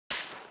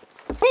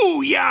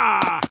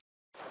Booyah!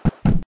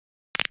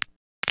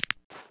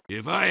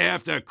 If I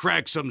have to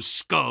crack some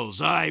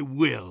skulls, I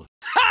will.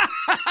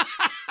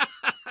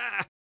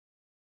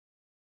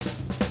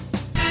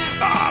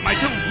 Am I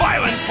too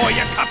violent for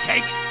you,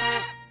 Cupcake?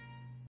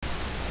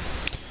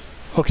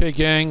 Okay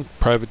gang,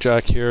 Private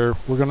Jack here.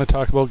 We're going to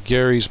talk about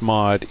Gary's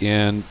Mod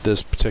in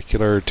this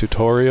particular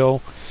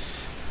tutorial.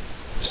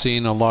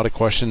 Seen a lot of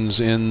questions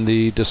in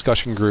the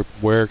discussion group.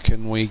 Where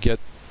can we get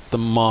the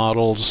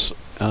models?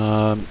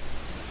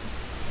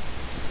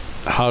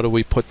 How do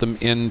we put them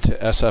into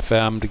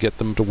SFM to get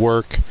them to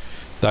work?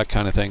 That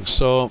kind of thing.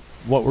 So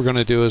what we're going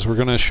to do is we're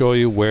going to show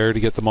you where to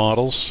get the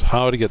models,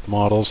 how to get the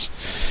models,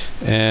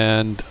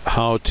 and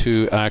how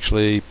to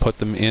actually put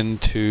them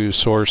into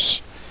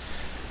Source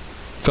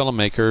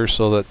FilmMaker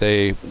so that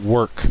they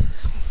work.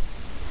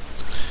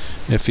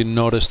 If you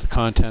notice the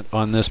content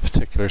on this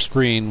particular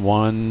screen,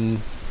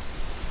 well,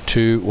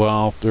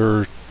 there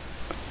are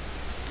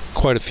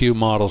quite a few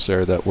models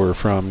there that were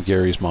from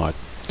Gary's Mod.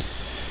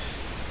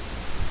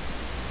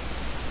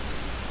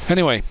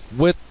 Anyway,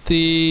 with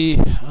the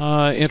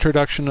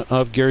introduction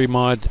of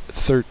GUIMod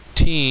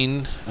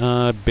 13,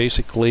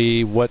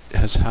 basically what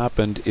has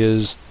happened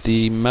is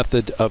the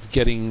method of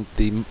getting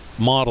the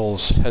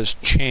models has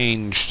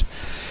changed.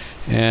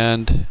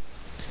 And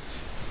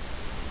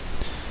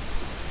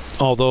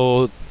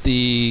although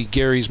the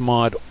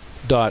GUIsmod.org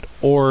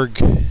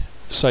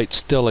site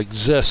still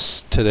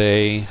exists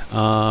today,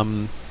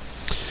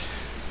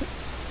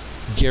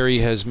 Gary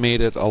has made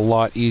it a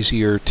lot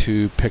easier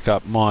to pick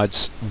up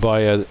mods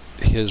via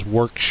his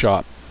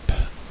workshop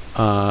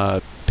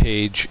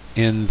page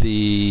in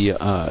the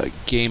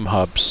game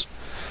hubs.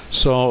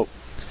 So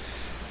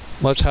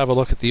let's have a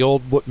look at the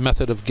old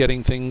method of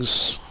getting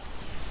things.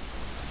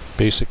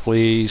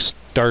 Basically,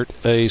 start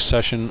a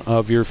session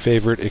of your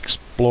favorite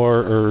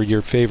Explorer or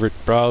your favorite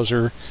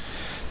browser.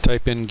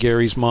 Type in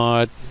Gary's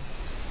Mod.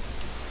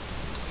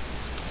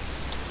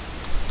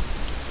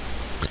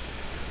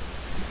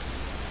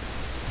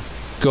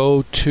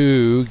 Go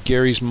to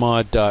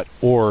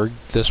GUIsmod.org,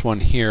 this one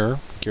here,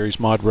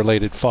 Gary's Mod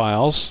related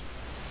files.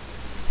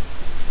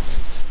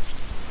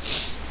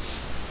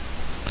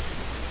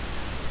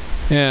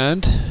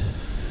 And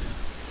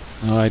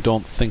I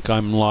don't think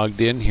I'm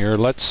logged in here.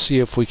 Let's see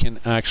if we can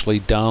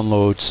actually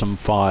download some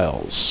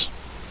files.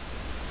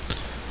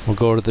 We'll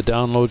go to the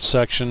download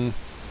section,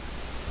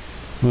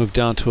 move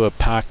down to a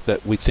pack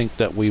that we think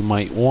that we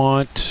might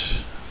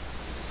want.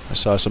 I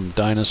saw some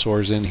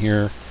dinosaurs in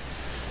here.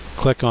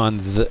 Click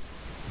on the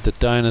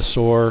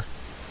dinosaur,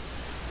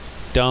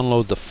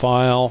 download the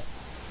file,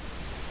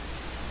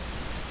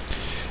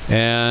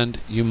 and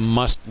you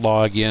must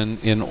log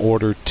in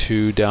order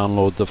to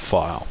download the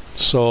file.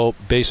 So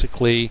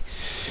basically,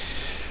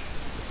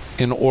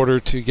 in order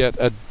to get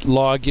a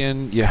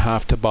login, you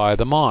have to buy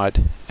the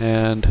mod,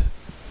 and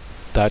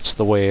that's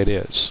the way it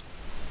is.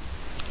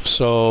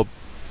 So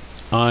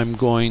I'm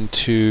going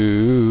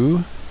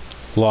to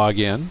log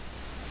in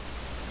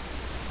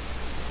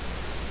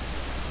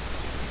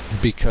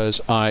because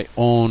I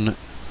own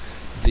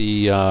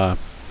the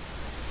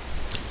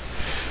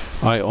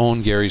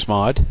Gary's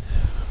Mod,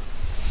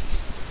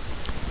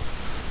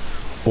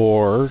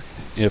 or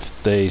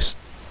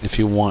if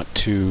you want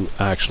to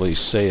actually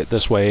say it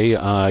this way,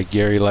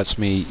 Gary lets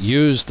me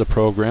use the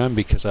program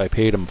because I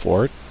paid him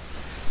for it.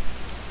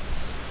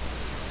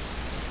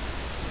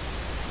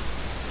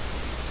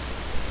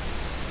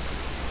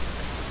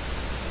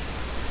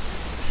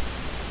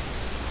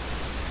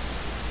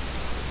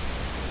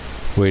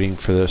 Waiting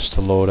for this to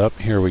load up.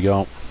 Here we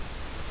go.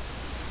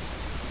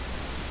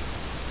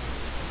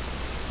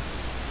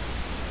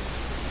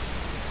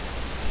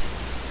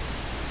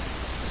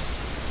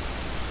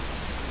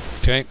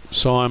 Okay,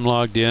 so I'm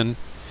logged in,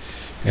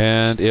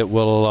 and it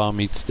will allow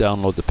me to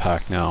download the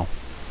pack now.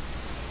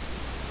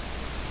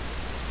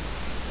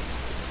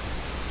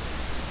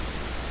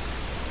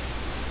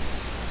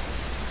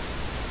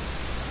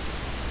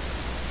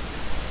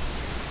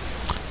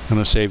 I'm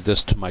going to save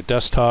this to my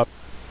desktop.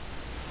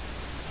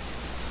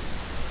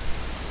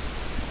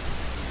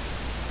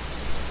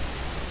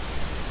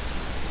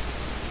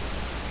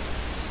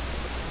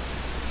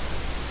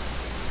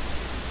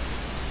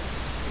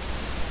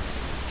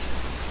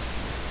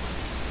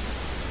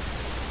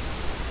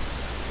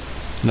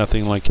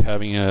 Nothing like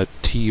having a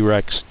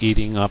T-Rex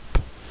eating up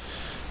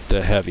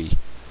the heavy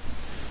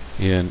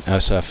in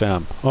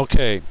SFM.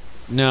 Okay,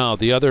 now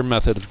the other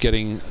method of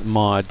getting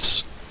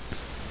mods,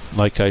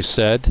 like I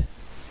said,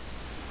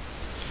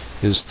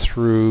 is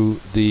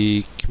through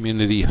the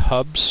community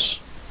hubs.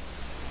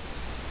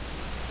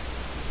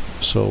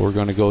 So we're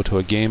going to go to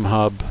a game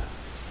hub.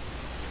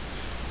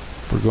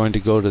 We're going to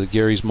go to the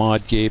Gary's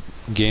Mod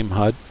game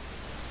hub.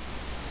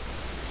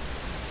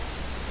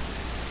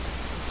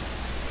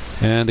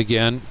 And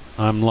again,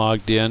 I'm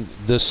logged in.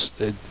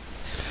 The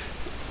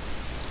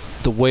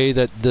way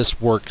that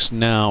this works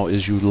now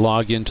is you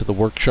log into the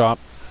workshop,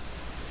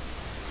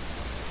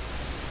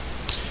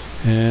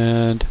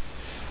 and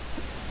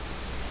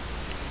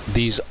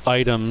these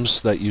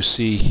items that you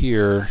see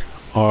here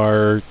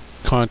are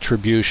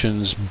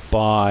contributions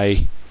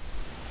by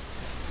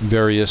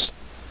various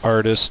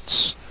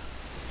artists.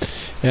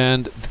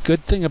 And the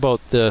good thing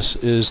about this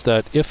is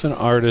that if an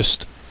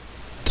artist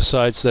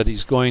decides that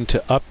he's going to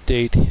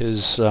update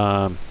his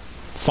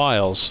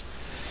files,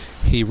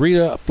 he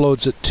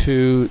re-uploads it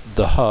to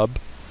the hub,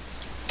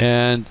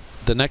 and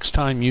the next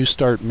time you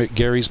start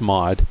Gary's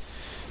Mod,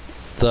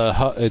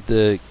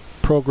 the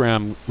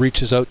program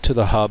reaches out to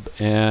the hub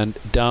and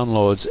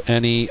downloads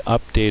any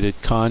updated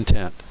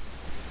content.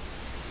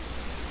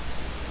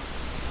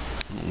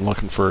 I'm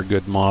looking for a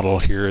good model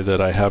here that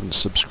I haven't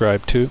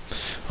subscribed to.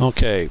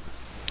 Okay,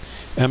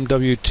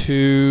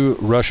 MW2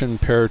 Russian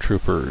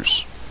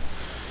paratroopers.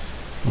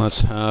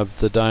 Let's have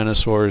the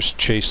dinosaurs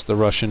chase the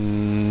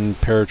Russian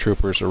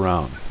paratroopers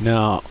around.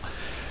 Now,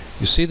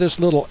 you see this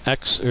little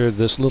X, or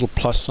this little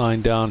plus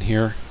sign down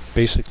here?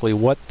 Basically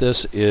what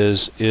this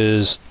is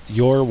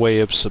your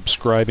way of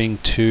subscribing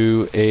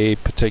to a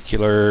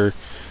particular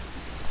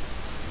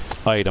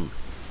item.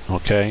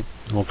 Okay?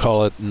 We'll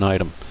call it an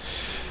item.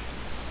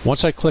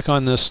 Once I click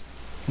on this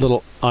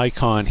little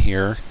icon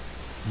here,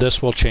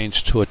 this will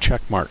change to a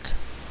check mark.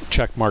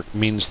 Check mark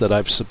means that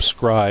I've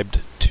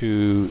subscribed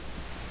to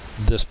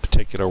this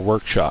particular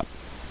workshop.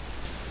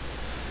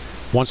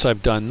 Once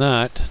I've done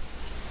that,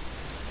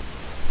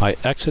 I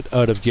exit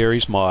out of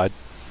Gary's Mod,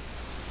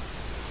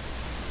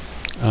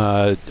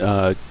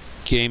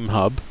 Game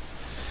Hub.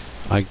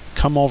 I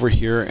come over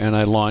here and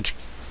I launch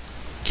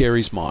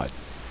Gary's Mod.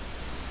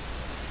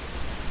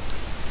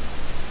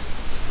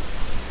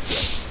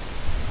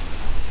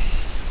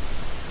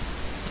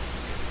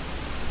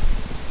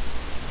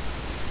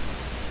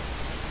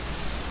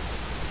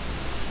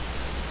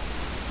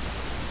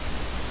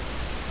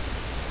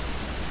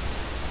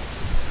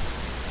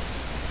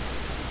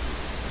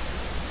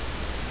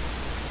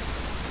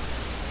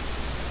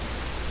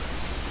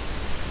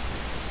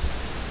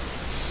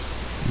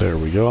 There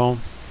we go.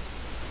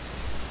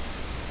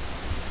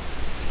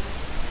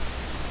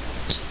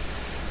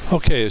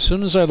 Okay, as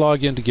soon as I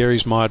log into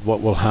Gary's Mod, what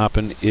will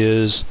happen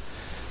is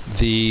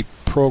the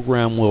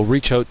program will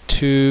reach out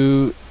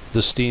to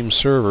the Steam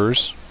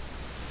servers,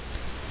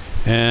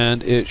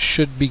 and it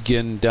should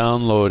begin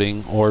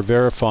downloading or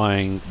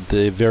verifying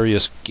the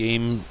various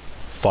game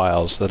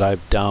files that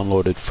I've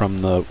downloaded from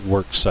the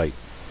work site.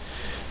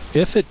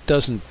 If it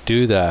doesn't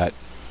do that,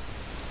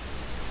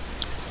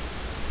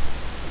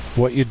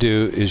 what you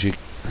do is you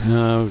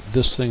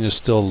this thing is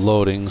still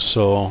loading,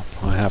 so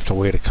I have to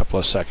wait a couple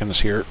of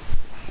seconds here.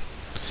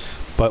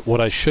 But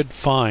what I should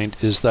find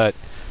is that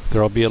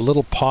there will be a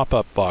little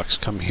pop-up box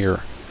come here,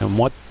 and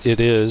what it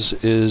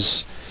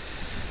is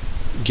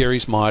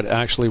Gary's Mod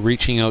actually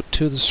reaching out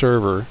to the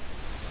server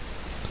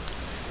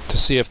to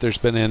see if there's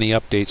been any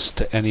updates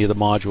to any of the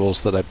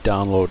modules that I've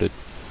downloaded.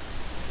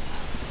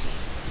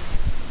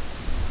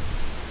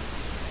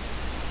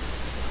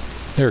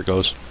 There it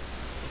goes.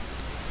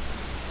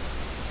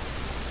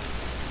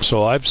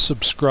 So I've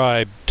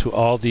subscribed to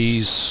all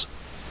these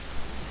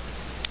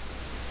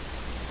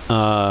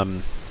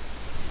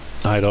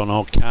I don't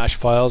know, cache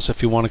files,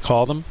 if you want to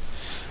call them,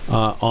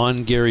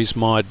 on Gary's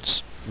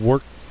Mod's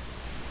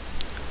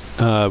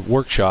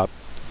workshop.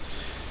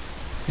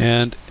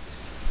 And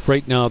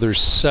right now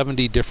there's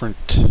 70 different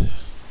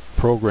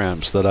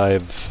programs that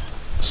I've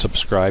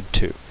subscribed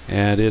to,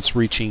 and it's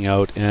reaching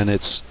out and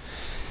it's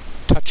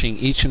touching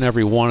each and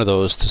every one of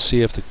those to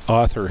see if the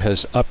author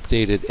has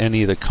updated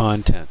any of the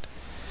content.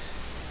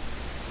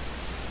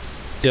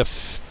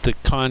 If the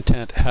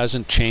content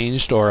hasn't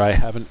changed, or I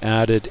haven't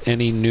added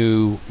any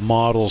new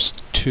models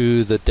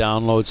to the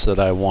downloads that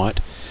I want,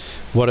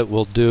 what it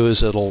will do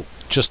is it'll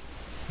just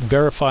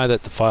verify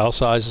that the file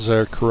sizes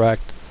are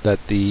correct,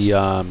 that the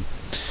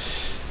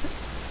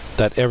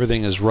that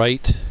everything is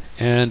right,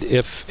 and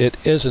if it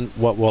isn't,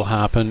 what will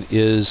happen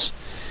is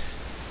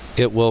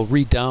it will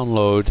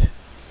re-download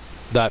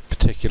that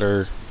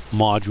particular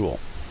module.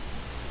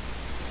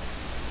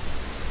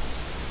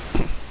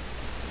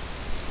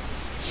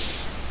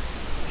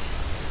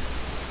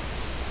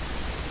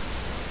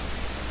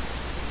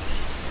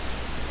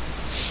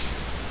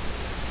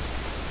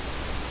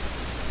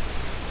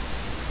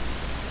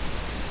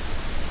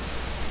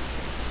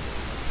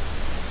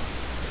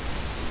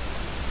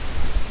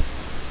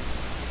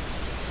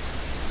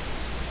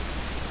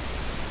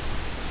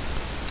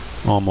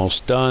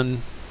 Almost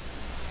done.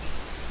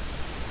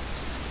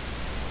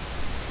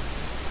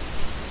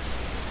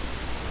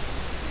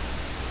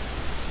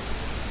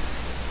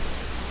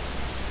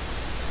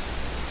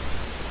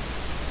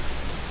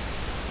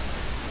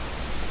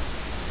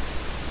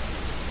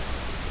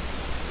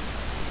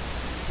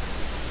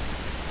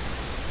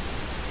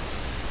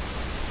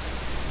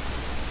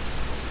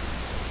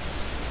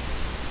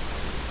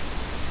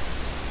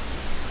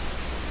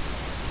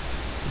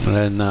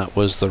 And that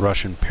was the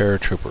Russian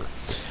paratrooper.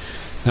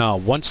 Now,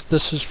 once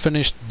this is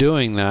finished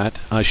doing that,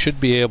 I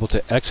should be able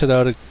to exit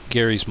out of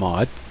Gary's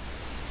Mod.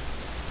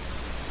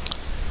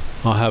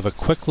 I'll have a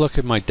quick look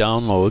at my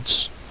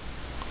downloads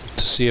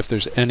to see if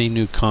there's any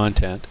new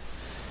content.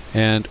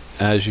 And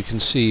as you can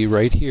see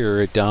right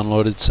here, it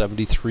downloaded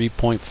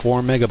 73.4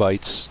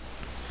 megabytes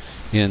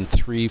in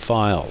 3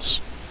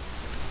 files.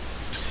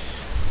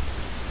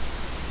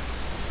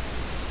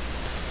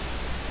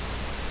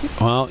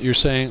 Well, you're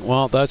saying,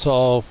 well, that's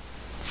all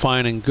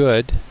fine and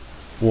good.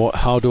 Well,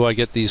 how do I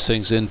get these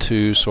things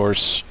into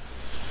Source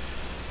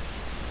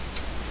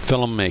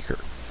FilmMaker?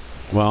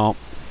 Well,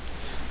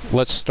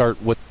 let's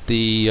start with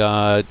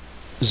the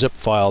zip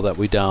file that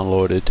we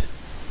downloaded.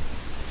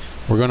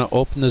 We're going to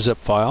open the zip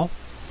file.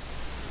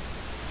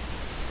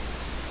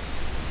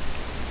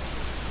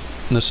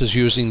 And this is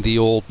using the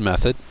old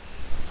method.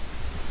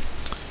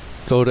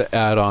 Go to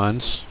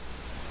Add-ons.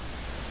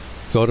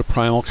 Go to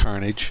Primal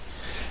Carnage.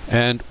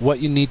 And what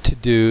you need to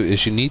do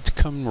is you need to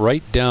come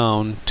right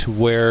down to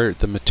where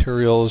the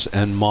materials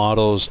and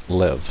models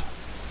live.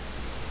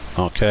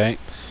 Okay?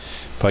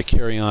 If I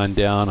carry on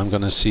down, I'm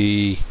going to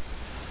see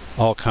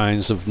all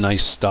kinds of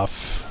nice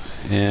stuff.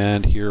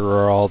 And here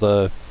are all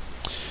the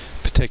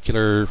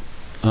particular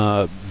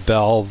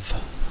valve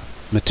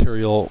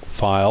material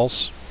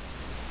files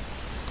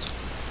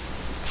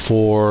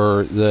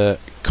for the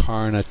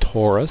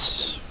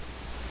Carnotaurus.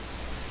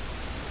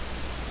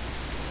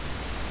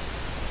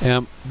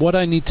 And what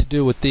I need to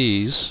do with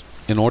these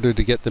in order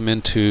to get them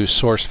into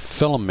Source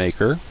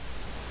FilmMaker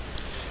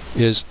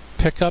is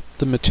pick up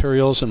the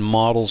materials and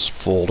models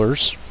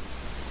folders,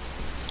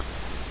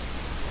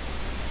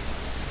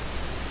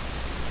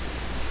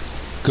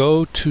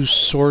 go to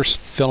Source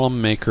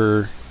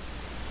FilmMaker,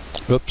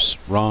 oops,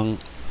 wrong,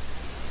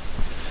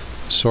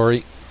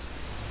 sorry,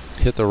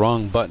 hit the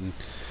wrong button.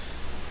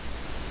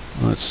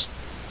 Let's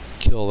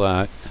kill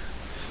that.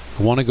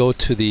 I want to go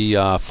to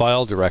the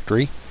file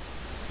directory,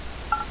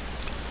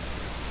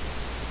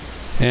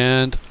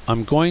 and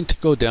I'm going to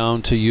go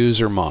down to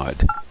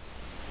GUISrmod.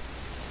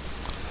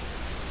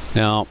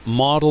 Now,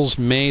 models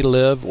may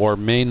live or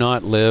may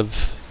not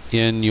live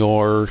in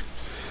your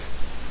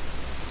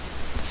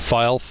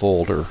file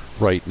folder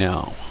right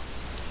now.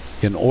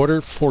 In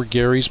order for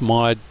Gary's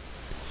Mod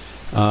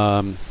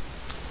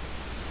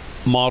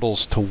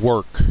models to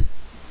work,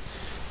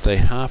 they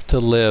have to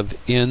live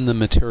in the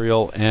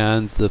material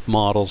and the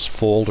models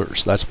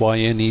folders. That's why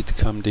you need to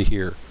come to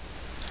here.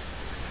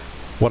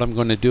 What I'm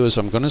going to do is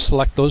I'm going to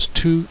select those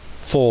 2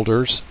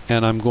 folders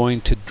and I'm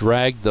going to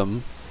drag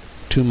them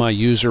to my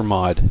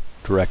GUISrmod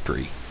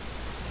directory.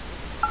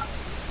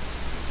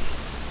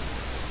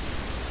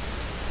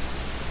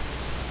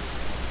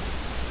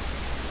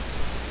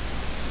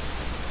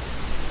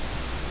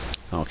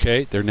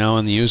 Okay, they're now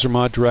in the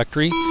GUISrmod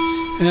directory,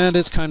 and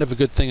it's kind of a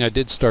good thing I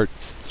did start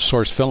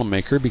Source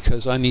FilmMaker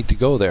because I need to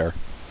go there.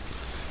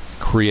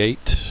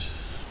 Create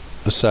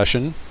a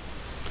session,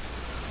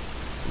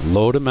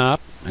 load a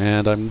map,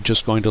 and I'm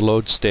just going to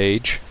load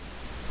stage.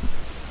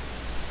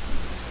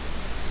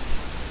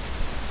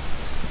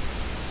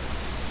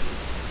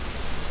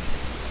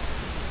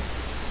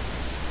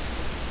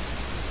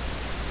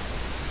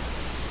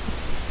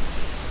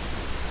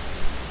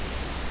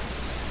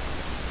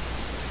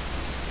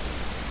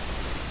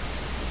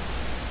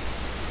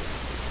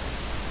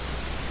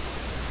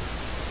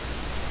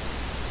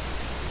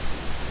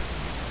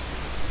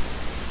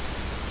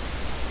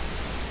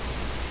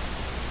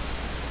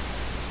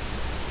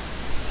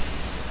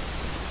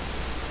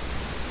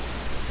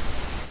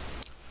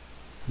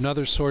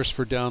 Another source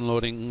for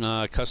downloading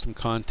custom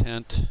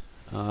content,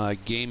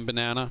 Game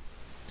Banana.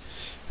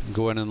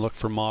 Go in and look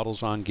for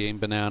models on Game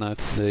Banana.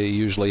 They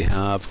usually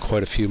have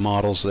quite a few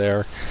models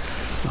there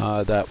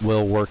that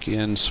will work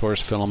in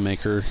Source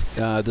FilmMaker.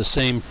 The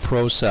same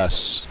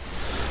process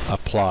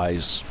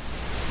applies.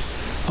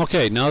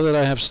 Okay, now that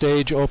I have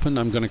stage open,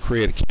 I'm going to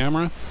create a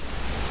camera.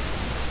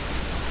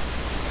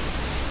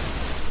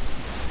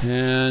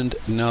 And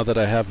now that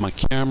I have my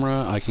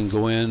camera, I can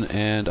go in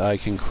and I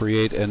can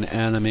create an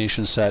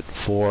animation set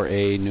for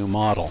a new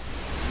model.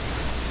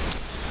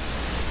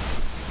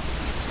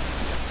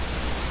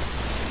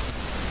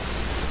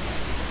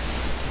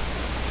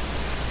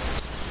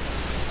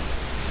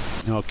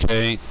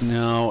 Okay,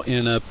 now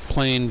in a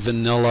plain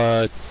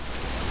vanilla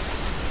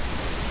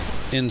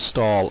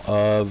install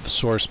of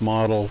Source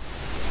FilmMaker,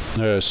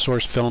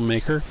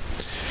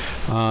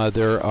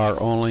 there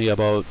are only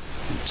about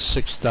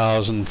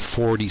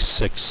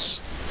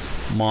 6,046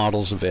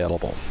 models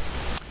available.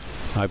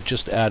 I've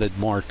just added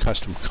more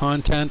custom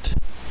content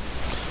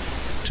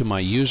to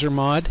my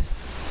GUISrmod,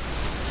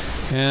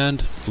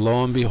 and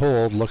lo and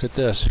behold, look at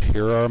this.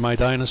 Here are my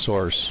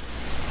dinosaurs.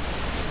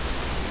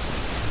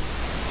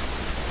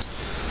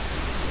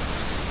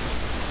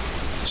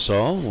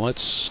 So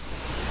let's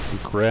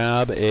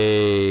grab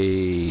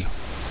a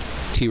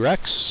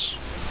T-Rex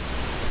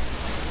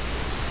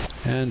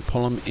and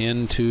pull him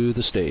into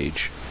the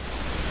stage.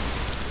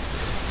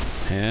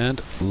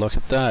 And look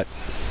at that.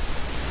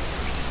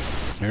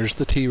 There's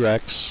the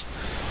T-Rex.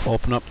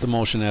 Open up the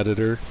motion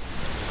editor.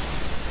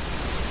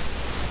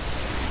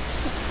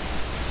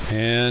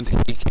 And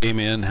he came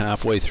in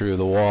halfway through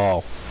the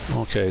wall.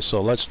 Okay,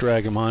 so let's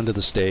drag him onto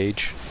the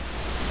stage.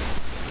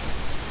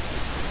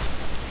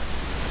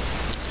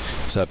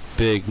 Except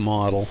big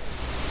model.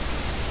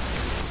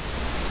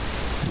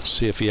 Let's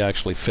see if he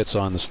actually fits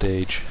on the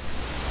stage.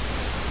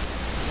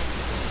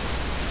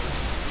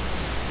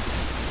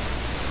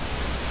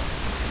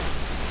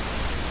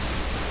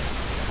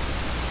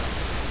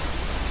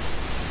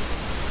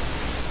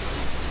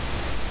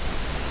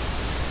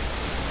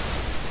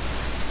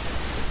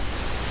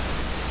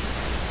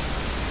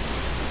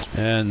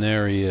 And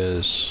there he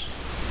is,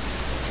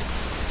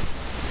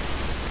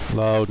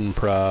 loud and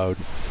proud.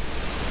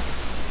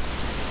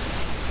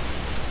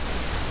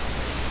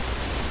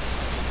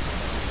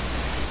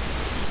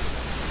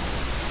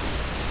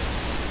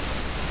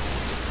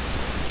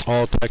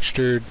 All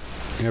textured,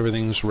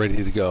 everything's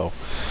ready to go.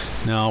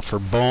 Now for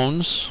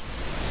bones,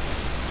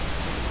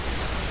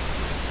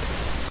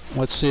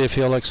 let's see if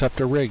he'll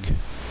accept a rig.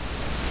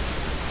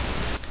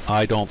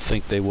 I don't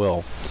think they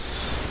will,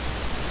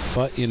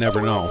 but you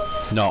never know.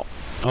 No.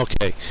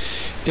 Okay.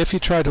 If you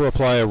try to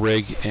apply a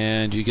rig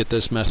and you get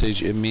this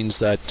message, it means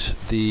that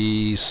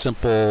the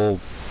simple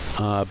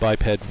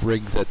biped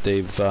rig that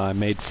they've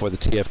made for the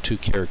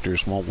TF2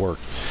 characters won't work.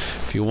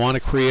 If you want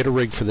to create a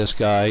rig for this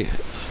guy,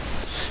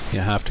 you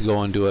have to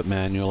go and do it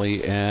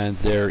manually, and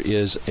there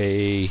is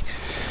a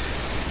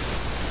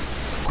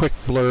quick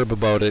blurb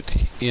about it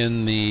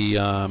in the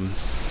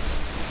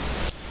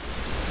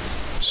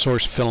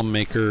Source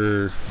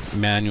Filmmaker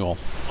manual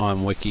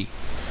on Wiki.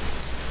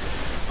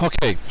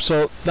 Okay,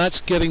 so that's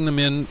getting them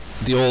in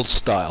the old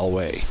style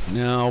way.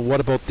 Now, what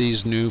about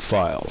these new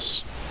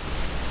files?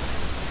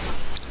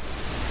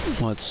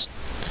 Let's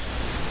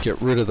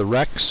get rid of the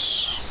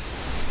Rex.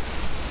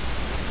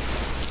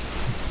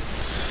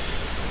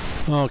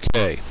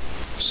 Okay,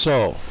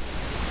 so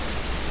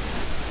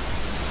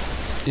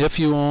if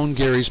you own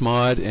Gary's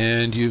Mod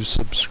and you've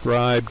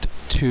subscribed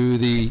to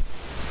the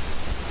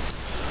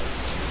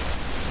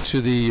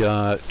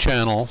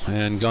channel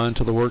and gone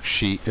to the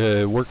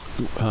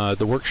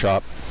the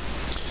workshop,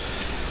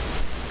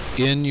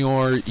 in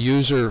your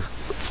user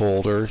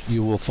folder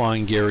you will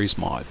find Gary's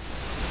Mod.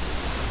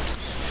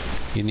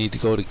 You need to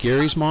go to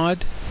Gary's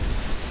Mod,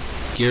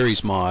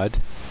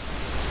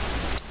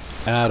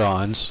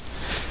 add-ons,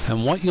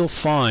 and what you'll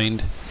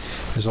find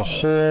is a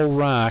whole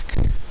rack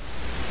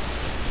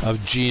of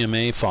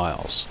GMA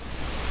files.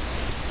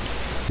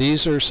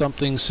 These are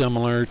something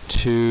similar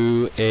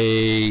to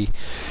a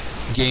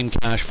game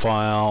cache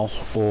file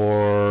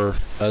or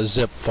a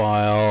zip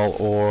file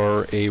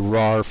or a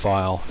RAR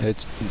file.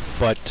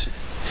 But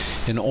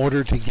in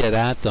order to get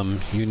at them,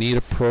 you need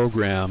a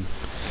program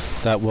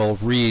that will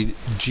read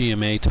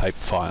GMA type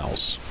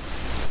files.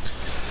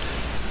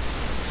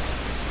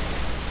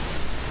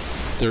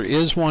 There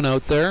is one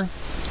out there.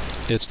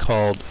 It's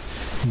called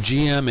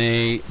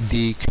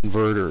GMAD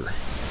converter,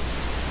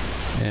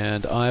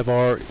 and I've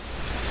already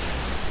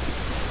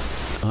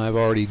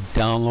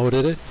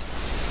downloaded it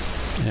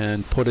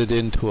and put it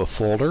into a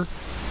folder.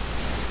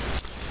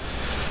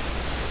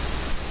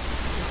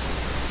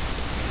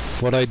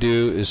 What I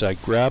do is I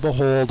grab a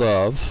hold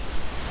of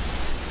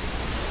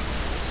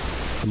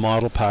the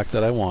model pack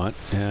that I want,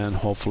 and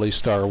hopefully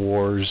Star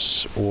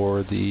Wars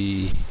or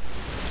the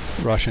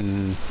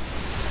Russian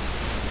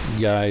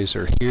guys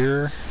are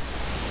here.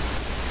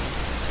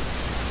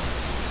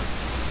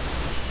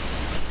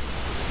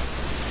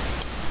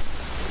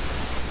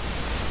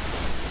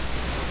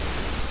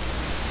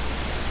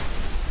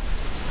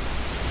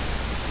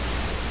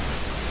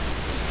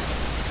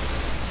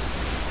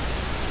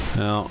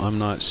 Now I'm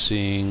not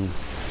seeing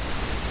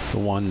the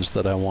ones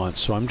that I want,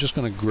 so I'm just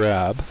going to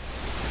grab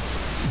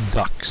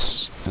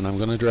ducks and I'm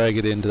going to drag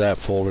it into that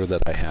folder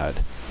that I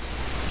had.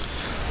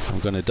 I'm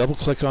going to double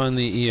click on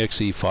the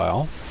exe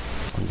file.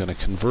 I'm going to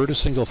convert a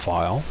single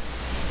file.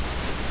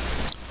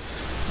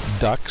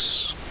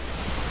 Ducks.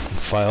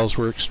 Files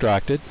were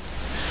extracted.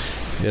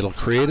 It'll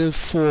create a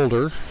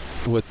folder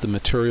with the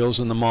materials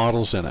and the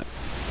models in it.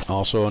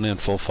 Also an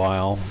info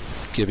file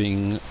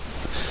giving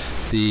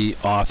the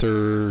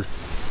author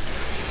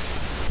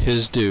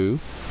his due.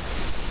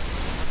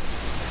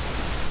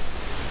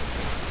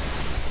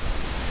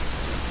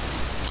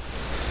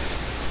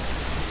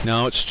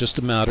 Now it's just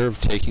a matter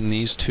of taking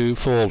these two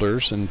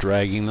folders and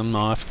dragging them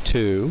off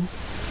to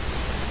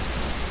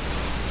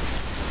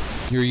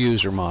your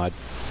user mod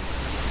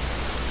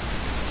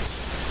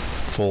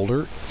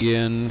folder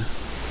in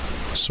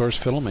Source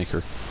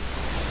Filmmaker.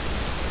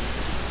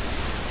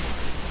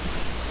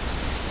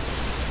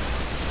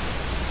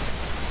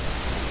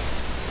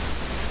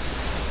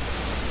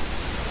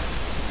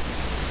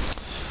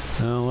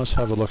 Now let's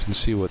have a look and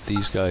see what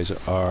these guys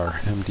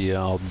are.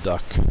 MDL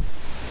duck.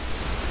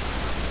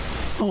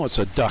 Oh, it's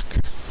a duck.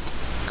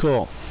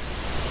 Cool.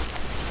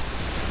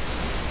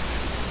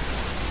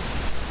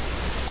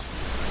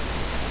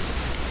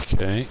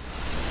 Okay.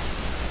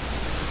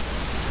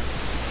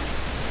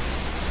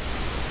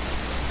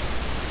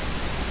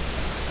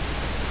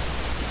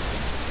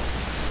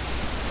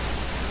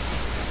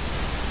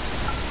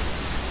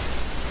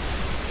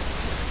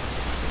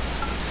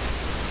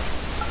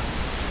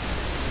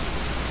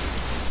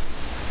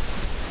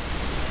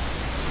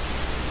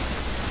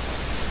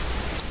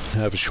 I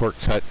have a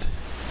shortcut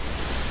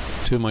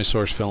to my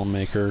source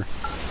filmmaker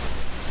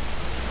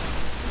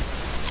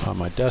on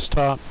my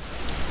desktop.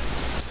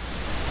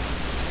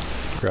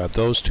 Grab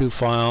those two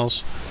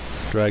files,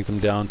 drag them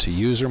down to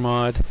user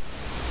mod.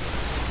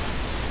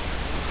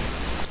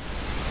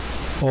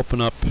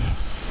 Open up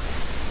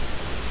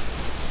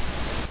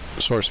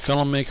source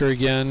filmmaker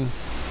again.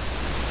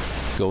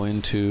 Go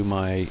into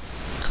my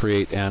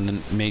create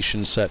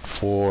animation set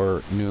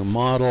for new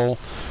model.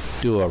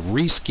 Do a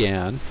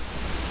rescan.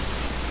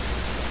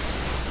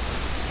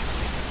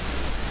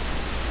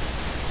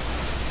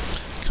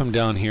 Come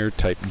down here,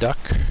 type duck.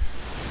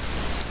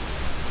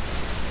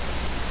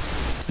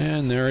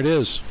 And there it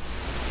is.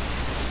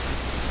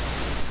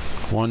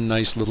 One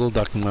nice little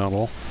duck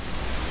model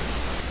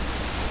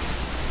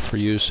for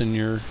use in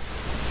your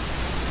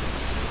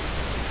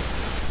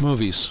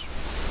movies.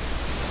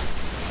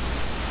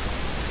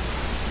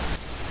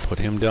 Put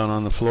him down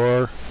on the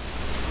floor.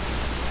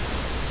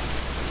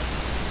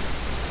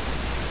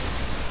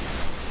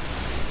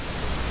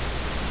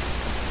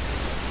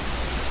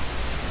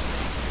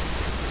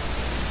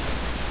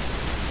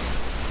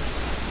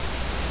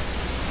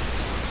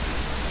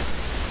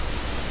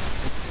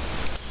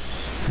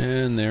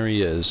 And there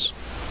he is.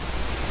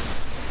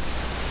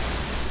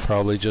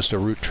 Probably just a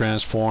root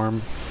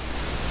transform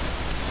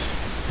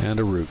and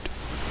a root.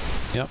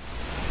 Yep.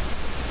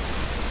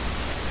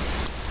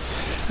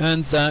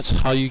 And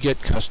that's how you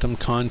get custom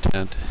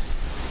content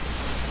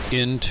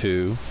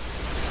into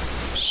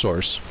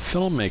Source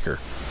Filmmaker.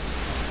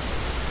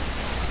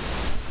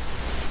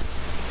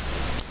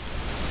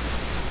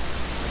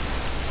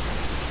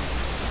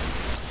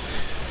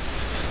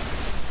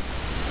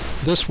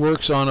 This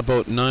works on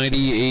about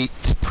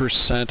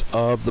 98%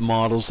 of the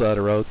models that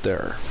are out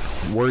there.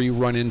 Where you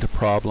run into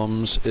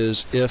problems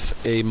is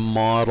if a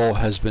model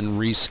has been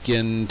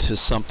reskinned to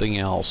something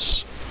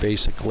else.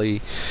 Basically,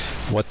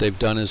 what they've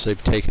done is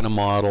they've taken a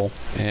model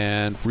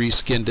and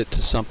reskinned it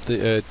to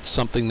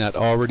something that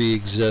already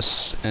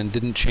exists and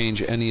didn't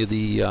change any of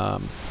the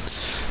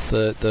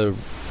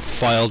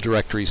file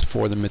directories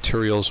for the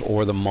materials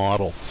or the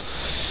model.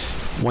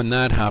 When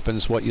that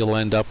happens, what you'll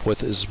end up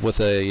with is with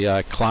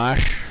a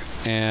clash,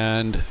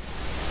 and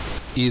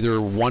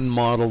either one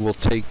model will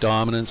take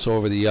dominance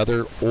over the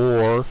other,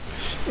 or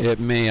it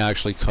may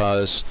actually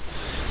cause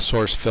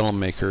Source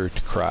Filmmaker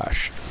to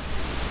crash.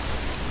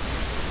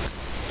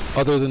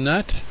 Other than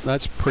that,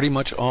 that's pretty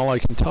much all I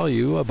can tell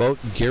you about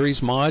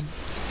Gary's Mod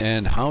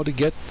and how to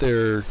get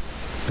the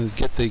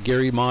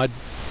Gary Mod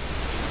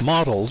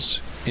models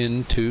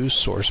into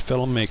Source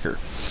Filmmaker.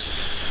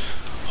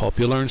 Hope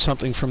you learned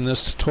something from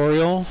this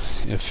tutorial.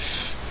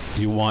 If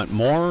you want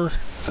more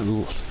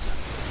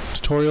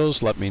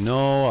tutorials, let me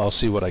know. I'll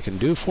see what I can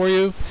do for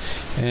you.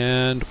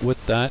 And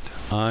with that,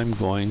 I'm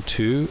going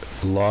to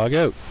log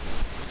out.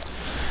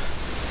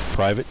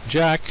 Private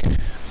Jack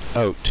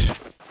out.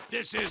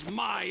 This is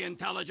my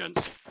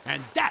intelligence,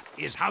 and that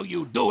is how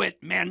you do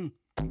it, men.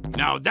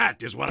 Now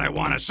that is what I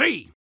want to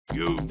see.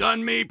 You've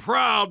done me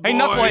proud, boys. Hey,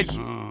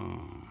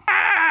 Knucklehead!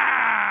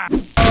 Ah!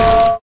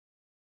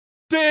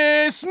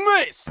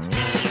 Dismissed!